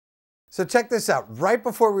So check this out. Right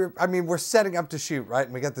before we're setting up to shoot, right?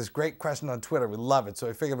 And we got this great question on Twitter. We love it. So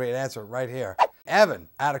I figured we'd answer it right here. Evan,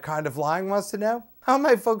 out of Kind of Lying, wants to know how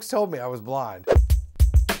many folks told me I was blind.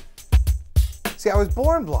 See, I was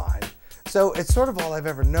born blind, so it's sort of all I've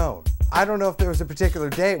ever known. I don't know if there was a particular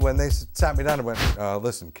day when they sat me down and went,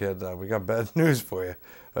 listen, kid, we got bad news for you.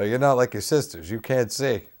 You're not like your sisters. You can't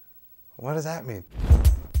see. What does that mean?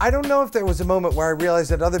 I don't know if there was a moment where I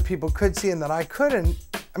realized that other people could see and that I couldn't.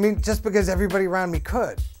 I mean, just because everybody around me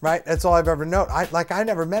could, right? That's all I've ever known. I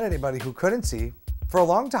never met anybody who couldn't see for a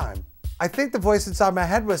long time. I think the voice inside my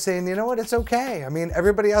head was saying, you know what, it's okay. I mean,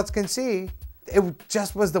 everybody else can see. It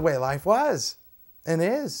just was the way life was and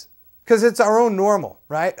is. Because it's our own normal,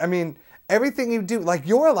 right? I mean, everything you do, like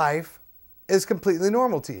your life is completely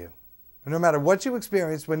normal to you. No matter what you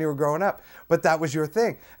experienced when you were growing up, but that was your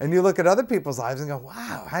thing. And you look at other people's lives and go,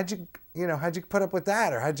 wow, how'd you put up with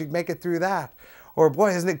that? Or how'd you make it through that? Or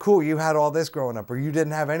boy, isn't it cool you had all this growing up, or you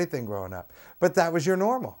didn't have anything growing up. But that was your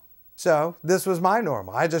normal. So this was my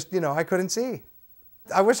normal. I just, I couldn't see.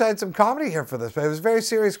 I wish I had some comedy here for this, but it was a very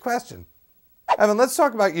serious question. Evan, let's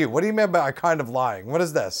talk about you. What do you mean by kind of lying? What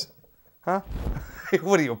is this? Huh?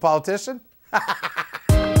 What are you, a politician?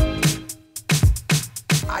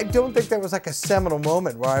 I don't think there was like a seminal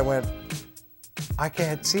moment where I went, I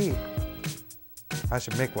can't see. I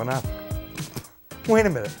should make one up. Wait a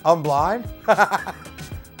minute, I'm blind?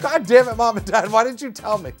 God damn it, Mom and Dad, why didn't you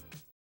tell me?